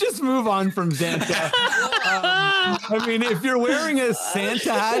 let's just move on from Santa. I mean, if you're wearing a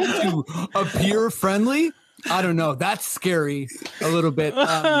Santa hat to appear friendly, I don't know. That's scary a little bit.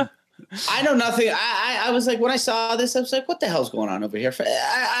 I know nothing. I was like, when I saw this, I was like, what the hell's going on over here?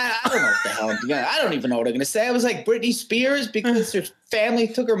 I don't know what the hell. I don't even know what I'm going to say. I was like, Britney Spears, because her family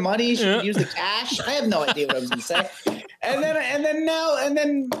took her money, she could use the cash. I have no idea what I was going to say. And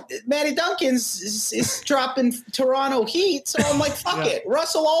then Matty Duncan's is dropping Toronto Heat. So I'm like, fuck it.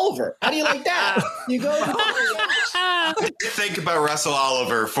 Russell Oliver. How do you like that? You go. Think about Russell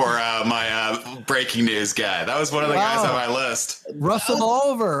Oliver for my breaking news guy. That was one of the guys on my list. Russell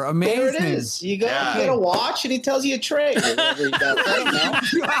Oliver. Amazing. There it is. You get a watch and he tells you a trade. You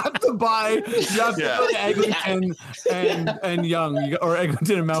have to buy. You have to go to Eglinton and Young, or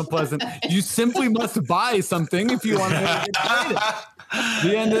Eglinton and Mount Pleasant. You simply must buy something if you want to get traded.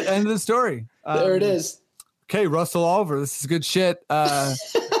 The end of the story. There it is. Okay, Russell Oliver. This is good shit.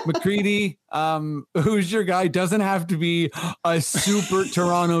 McCready, who's your guy? Doesn't have to be a super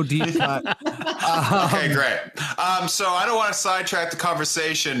Toronto deep cut. Okay, great. So I don't want to sidetrack the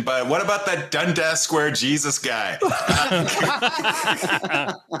conversation, but what about that Dundas Square Jesus guy?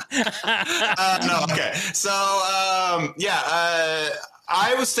 No, okay. So,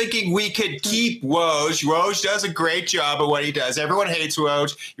 I was thinking we could keep Woj. Woj does a great job at what he does. Everyone hates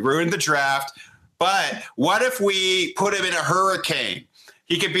Woj. He ruined the draft. But what if we put him in a hurricane?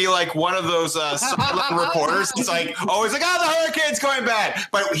 He could be like one of those sideline reporters. It's like, always like, the hurricane's going bad.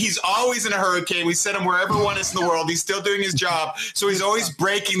 But he's always in a hurricane. We send him wherever one is in the world. He's still doing his job. So he's always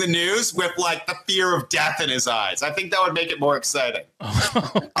breaking the news with like the fear of death in his eyes. I think that would make it more exciting.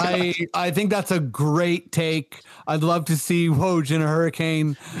 I think that's a great take. I'd love to see Woj in a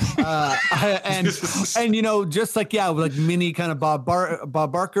hurricane. And just like mini kind of Bob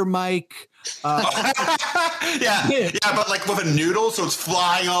Barker Mike. But like with a noodle, so it's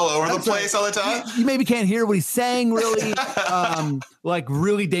flying all over the place all the time. You maybe can't hear what he's saying really. Like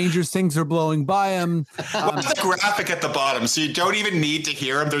really dangerous things are blowing by him. What's the graphic at the bottom? So you don't even need to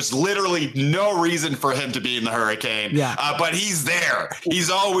hear him. There's literally no reason for him to be in the hurricane. But he's there. He's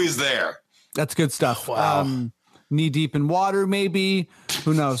always there. That's good stuff. Wow. Knee deep in water, maybe.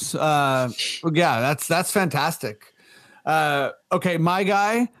 Who knows? That's fantastic. Okay, my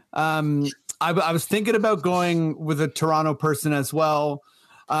guy. I was thinking about going with a Toronto person as well,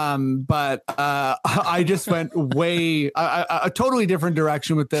 but I just went a totally different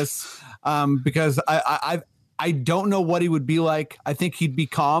direction with this because I don't know what he would be like. I think he'd be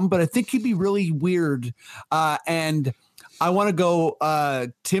calm, but I think he'd be really weird. And I want to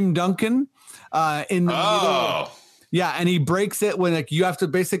go Tim Duncan in the middle. Yeah, and he breaks it when you have to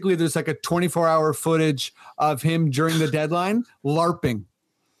basically there's like a 24-hour footage of him during the deadline LARPing.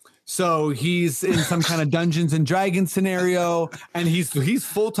 So he's in some kind of Dungeons and Dragons scenario, and he's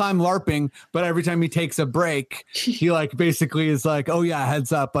full-time LARPing, but every time he takes a break, he basically is like, oh yeah,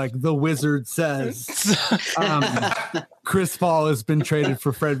 heads up, like the wizard says Chris Paul has been traded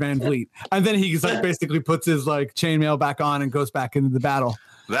for Fred VanVleet. And then he's basically puts his chainmail back on and goes back into the battle.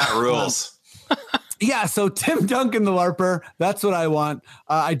 That rules. Yeah, so Tim Duncan, the LARPer, that's what I want.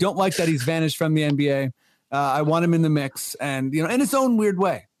 I don't like that he's vanished from the NBA. I want him in the mix, and in his own weird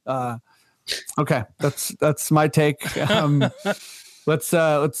way. Okay, that's my take. Let's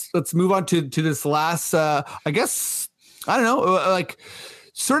move on to this last. I guess I don't know,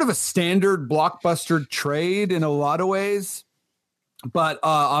 sort of a standard blockbuster trade in a lot of ways, but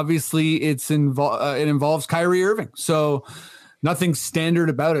obviously it involves Kyrie Irving. So nothing standard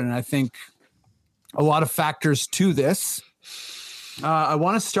about it, and I think a lot of factors to this. I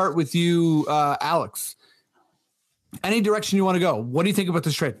want to start with you, Alex. Any direction you want to go. What do you think about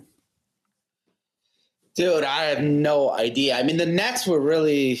this trade? Dude, I have no idea. I mean, the Nets were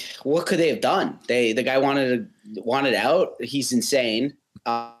really, what could they have done? The guy wanted out. He's insane.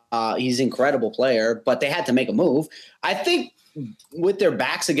 He's an incredible player, but they had to make a move. I think with their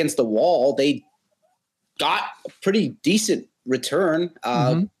backs against the wall, they got a pretty decent return.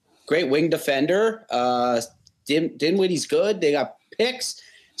 Great wing defender. Dinwiddie's good. They got picks.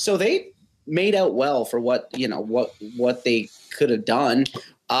 So they made out well for what they could have done.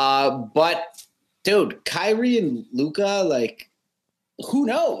 But dude, Kyrie and Luka, who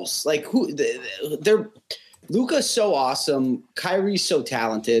knows? They're Luka's so awesome. Kyrie's so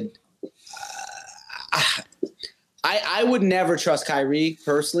talented. I would never trust Kyrie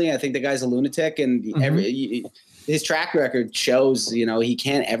personally. I think the guy's a lunatic, and his track record shows, he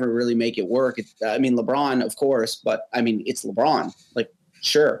can't ever really make it work. LeBron, of course, but it's LeBron.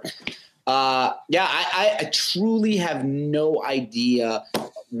 Sure. I truly have no idea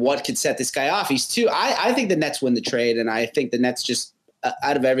what could set this guy off. I think the Nets win the trade, and I think the Nets just,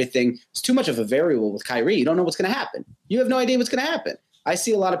 out of everything, it's too much of a variable with Kyrie. You don't know what's going to happen. You have no idea what's going to happen. I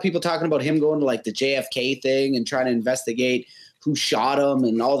see a lot of people talking about him going to the JFK thing and trying to investigate who shot him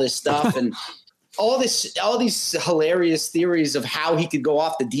and all this stuff and all these hilarious theories of how he could go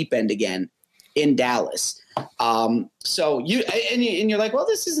off the deep end again in Dallas. So you're like, well,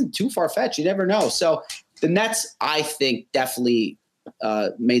 this isn't too far-fetched. You never know. So the Nets, I think, definitely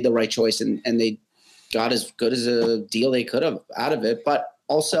made the right choice, and they got as good as a deal they could have out of it. But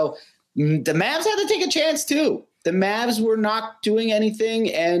also the Mavs had to take a chance too. The Mavs were not doing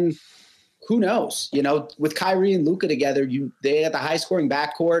anything, and who knows? With Kyrie and Luka together, they had the high-scoring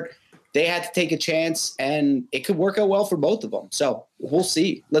backcourt. They had to take a chance, and it could work out well for both of them. So we'll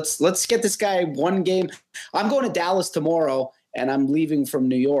see. Let's get this guy one game. I'm going to Dallas tomorrow, and I'm leaving from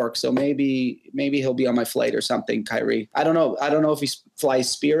New York, so maybe he'll be on my flight or something. Kyrie, I don't know if he flies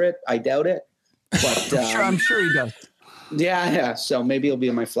Spirit. I doubt it, but I'm sure he does. Yeah. So maybe he'll be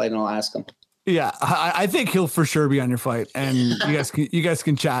on my flight and I'll ask him. Yeah, I think he'll for sure be on your flight, and you guys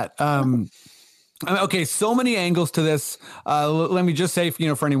can chat. Okay, so many angles to this. Let me just say,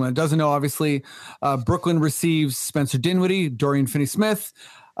 for anyone that doesn't know, obviously, Brooklyn receives Spencer Dinwiddie, Dorian Finney-Smith,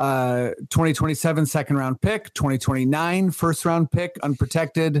 2027 second round pick, 2029 first round pick,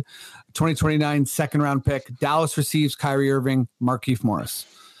 unprotected, 2029 second round pick. Dallas receives Kyrie Irving, Markieff Morris.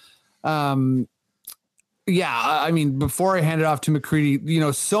 Before I hand it off to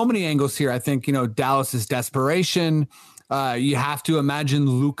McCready, so many angles here. I think, Dallas's desperation. You have to imagine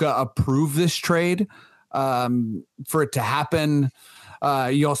Luka approve this trade for it to happen.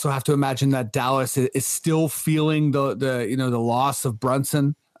 You also have to imagine that Dallas is still feeling the loss of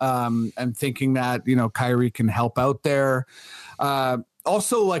Brunson and thinking that, Kyrie can help out there.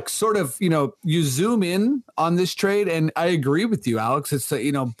 Also, you zoom in on this trade, and I agree with you, Alex. It's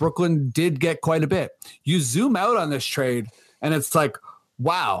Brooklyn did get quite a bit. You zoom out on this trade, and it's like,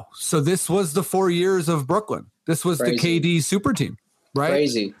 wow. So this was the 4 years of Brooklyn. This was Crazy. the KD super team, right?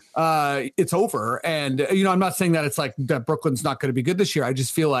 Crazy. It's over, and I'm not saying that it's like that Brooklyn's not going to be good this year. I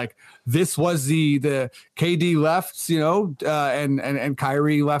just feel like this was the KD left, and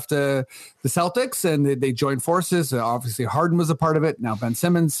Kyrie left the Celtics, and they joined forces. Obviously, Harden was a part of it. Now Ben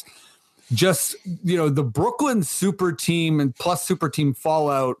Simmons. Just the Brooklyn super team and plus super team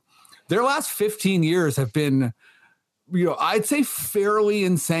fallout. Their last 15 years have been, I'd say fairly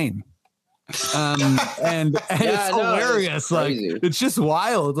insane. And it's hilarious. It's just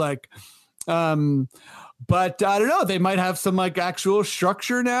wild. But I don't know, they might have some actual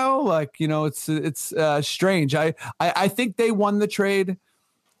structure now. It's strange. I think they won the trade.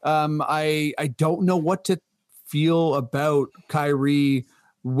 I don't know what to feel about Kyrie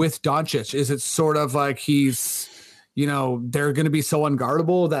with Doncic. Is it sort of like he's, they're going to be so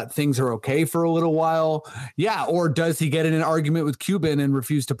unguardable that things are okay for a little while? Yeah. Or does he get in an argument with Cuban and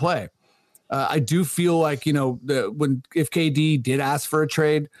refuse to play? I do feel like, if KD did ask for a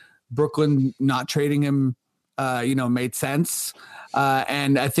trade, Brooklyn not trading him, made sense.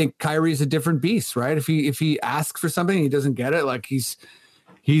 And I think Kyrie's a different beast, right? If he asks for something, he doesn't get it.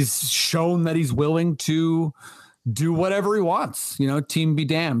 He's shown that he's willing to do whatever he wants, team be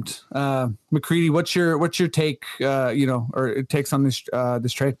damned. McCready, what's your take, or takes on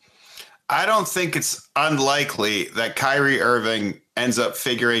this trade? I don't think it's unlikely that Kyrie Irving ends up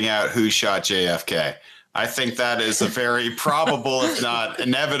figuring out who shot JFK. I think that is a very probable, if not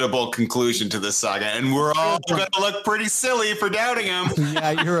inevitable, conclusion to this saga. And we're all going to look pretty silly for doubting him.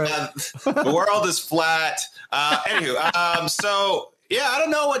 Yeah, you're right. The world is flat. So, yeah, I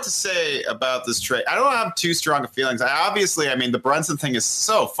don't know what to say about this trade. I don't have too strong of feelings. The Brunson thing is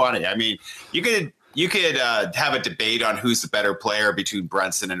so funny. You could have a debate on who's the better player between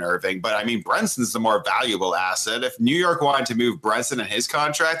Brunson and Irving, but Brunson's the more valuable asset. If New York wanted to move Brunson in his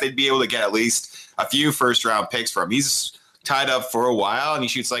contract, they'd be able to get at least a few first-round picks from him. He's tied up for a while, and he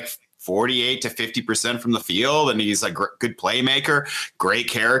shoots 48 to 50% from the field, and he's a good playmaker, great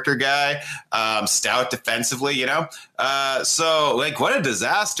character guy, stout defensively, So what a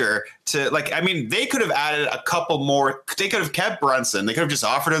disaster to they could have added a couple more. They could have kept Brunson. They could have just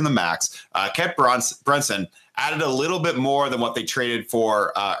offered him the max, kept Brunson, added a little bit more than what they traded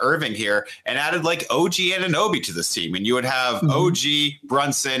for Irving here, and added OG Anunoby to this team. And you would have OG,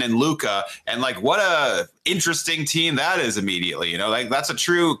 Brunson, and Luka. And what a interesting team that is immediately. That's a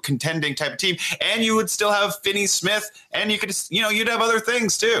true contending type of team. And you would still have Finney-Smith, and you could, you'd have other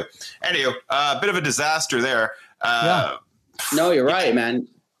things too. Anyway, a bit of a disaster there. Yeah. No, you're right, man.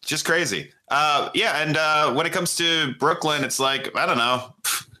 Just crazy. And when it comes to Brooklyn, it's I don't know.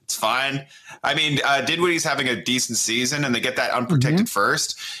 It's fine. Dinwiddie's having a decent season, and they get that unprotected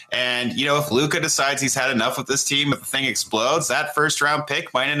first. And, if Luka decides he's had enough with this team, if the thing explodes, that first-round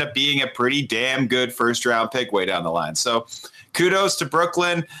pick might end up being a pretty damn good first-round pick way down the line. So kudos to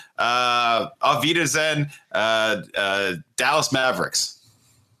Brooklyn. Auf Wiedersehen, Dallas Mavericks.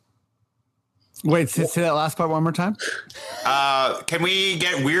 Wait, say that last part one more time. Can we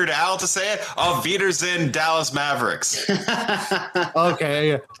get Weird Al to say it? Auf Wiedersehen, Dallas Mavericks.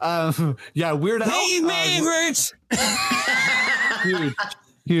 Okay. Yeah, Weird Al. Hey, Mavericks!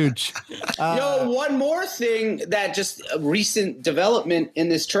 Huge. One more thing that just a recent development in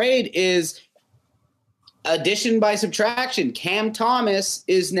this trade is addition by subtraction. Cam Thomas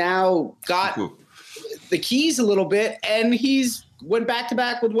is now got the keys a little bit, and he's went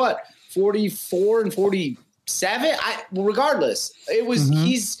back-to-back with what? 44 and 47. Regardless, it was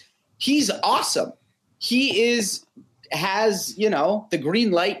he's awesome. He has the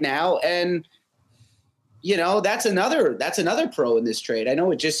green light now, and that's another pro in this trade. I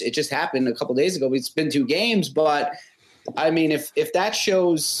know it just happened a couple days ago. It's been 2 games, but I mean, if that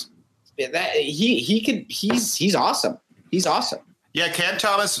shows that he's awesome. He's awesome. Yeah, Cam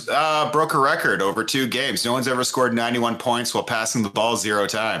Thomas broke a record over 2 games. No one's ever scored 91 points while passing the ball 0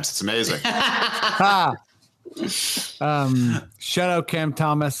 times. It's amazing. Shout out Cam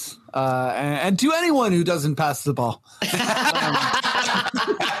Thomas and to anyone who doesn't pass the ball.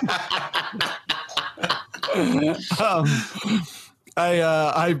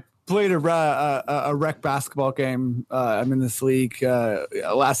 I played a rec basketball game. I'm in this league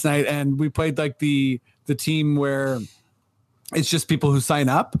last night, and we played like the team where it's just people who sign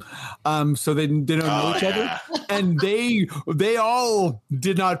up, so they don't know each other, and they all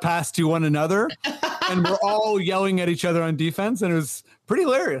did not pass to one another, and we're all yelling at each other on defense, and it was pretty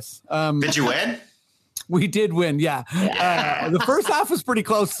hilarious. Did you win? We did win, yeah. The first half was pretty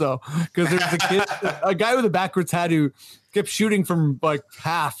close though, because there's a guy with a backwards hat who kept shooting from like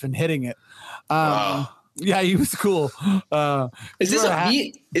half and hitting it. Yeah, he was cool. Is this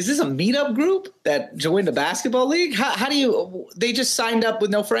a meetup group that joined a basketball league? How do you? They just signed up with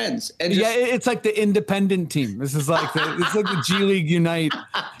no friends, and yeah, it's like the independent team. This is like it's like the G League Unite.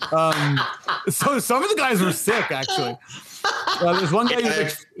 So some of the guys were sick actually. There's one guy who's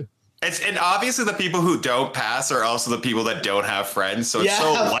like. And obviously the people who don't pass are also the people that don't have friends. So it's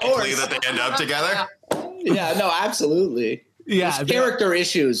so likely that they end up together. Yeah, no, absolutely. Yeah, there's character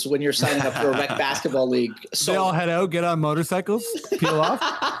issues when you're signing up for a rec basketball league. So they all head out, get on motorcycles, peel off.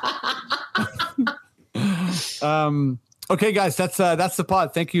 Okay, guys, that's the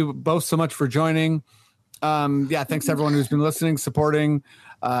pod. Thank you both so much for joining. Thanks to everyone who's been listening, supporting.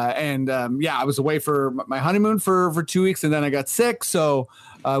 I was away for my honeymoon for 2 weeks, and then I got sick. So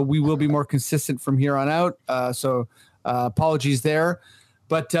we will be more consistent from here on out. So apologies there.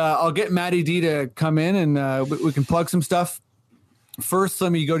 But I'll get Maddie D to come in, and we can plug some stuff. First,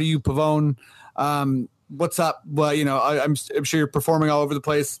 let me go to you, Pavone. What's up? Well, I'm sure you're performing all over the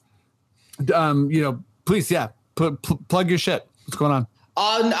place. Please, plug your shit. What's going on?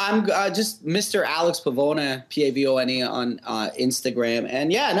 I'm just Mr. Alex Pavone, Pavone on Instagram.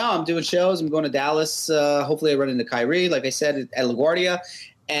 And I'm doing shows. I'm going to Dallas. Hopefully I run into Kyrie, like I said, at LaGuardia.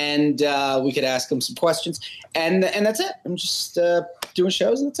 And we could ask him some questions. And that's it. I'm just doing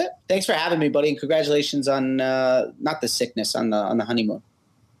shows, and that's it. Thanks for having me, buddy. And congratulations on not the sickness, on the honeymoon.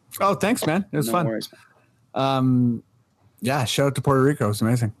 Oh, thanks, man. It was fun. Worries, man. Shout out to Puerto Rico. It was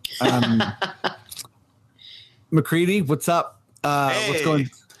amazing. McCready, what's up? What's going?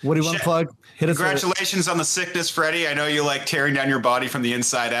 What do you want to plug? Congratulations on the sickness, Freddie. I know you like tearing down your body from the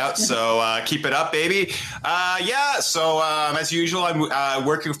inside out, so keep it up, baby. As usual, I'm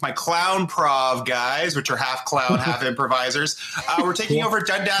working with my Clown Prov guys, which are half clown, half improvisers. We're taking over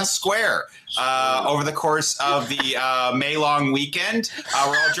Dundas Square over the course of the May long weekend.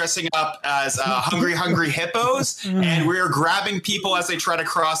 We're all dressing up as hungry hippos, and we're grabbing people as they try to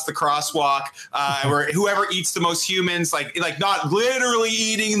cross the crosswalk. Whoever eats the most humans, like not literally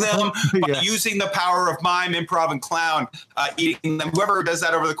eating them, but using the power of mime, improv, and clown, eating them. Whoever does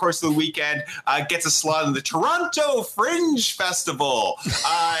that over the course of the weekend gets a slot in the Toronto Fringe Festival.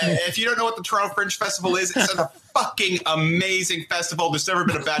 If you don't know what the Toronto Fringe Festival is, it's a fucking amazing festival. There's never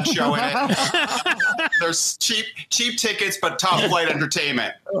been a bad show in it. There's cheap tickets, but top flight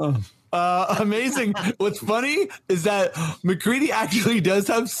entertainment. Amazing. What's funny is that McCready actually does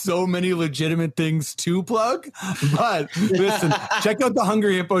have so many legitimate things to plug. But listen, check out the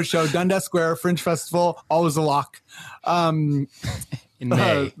Hungry Hippo show, Dundas Square, Fringe Festival, always a lock. In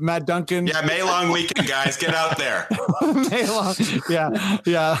May. Matt Duncan. Yeah, May long weekend, guys. Get out there. May long.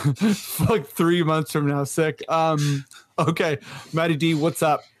 Yeah. Like 3 months from now, sick. Okay. Matty D, what's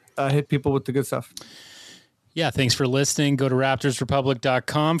up? Hit people with the good stuff. Yeah, thanks for listening. Go to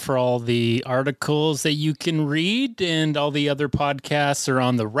raptorsrepublic.com for all the articles that you can read, and all the other podcasts are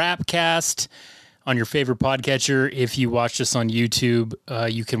on the Rapcast on your favorite podcatcher. If you watch us on YouTube,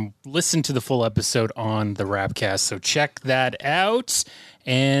 you can listen to the full episode on the Rapcast. So check that out.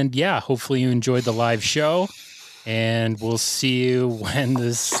 And hopefully you enjoyed the live show. And we'll see you when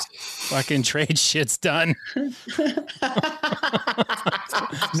this fucking trade shit's done.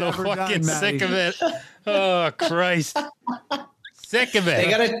 So fucking sick of it. Oh Christ. Sick of it.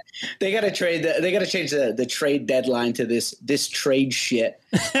 They gotta trade they gotta change the trade deadline to this trade shit.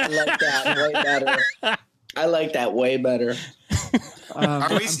 I like that way better. I like that way better. Are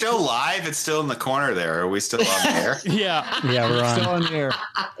we still live? It's still in the corner there. Are we still on the air? Yeah, we're on. Still on the air.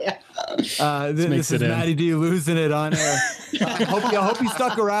 This is Matty D losing it on air. I hope he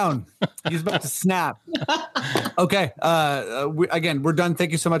stuck around. He's about to snap. Okay. We're done.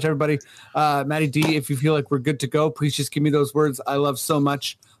 Thank you so much, everybody. Matty D, if you feel like we're good to go, please just give me those words I love so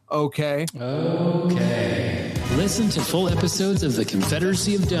much. Okay. Listen to full episodes of the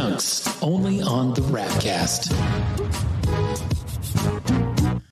Confederacy of Dunks only on the Rapcast.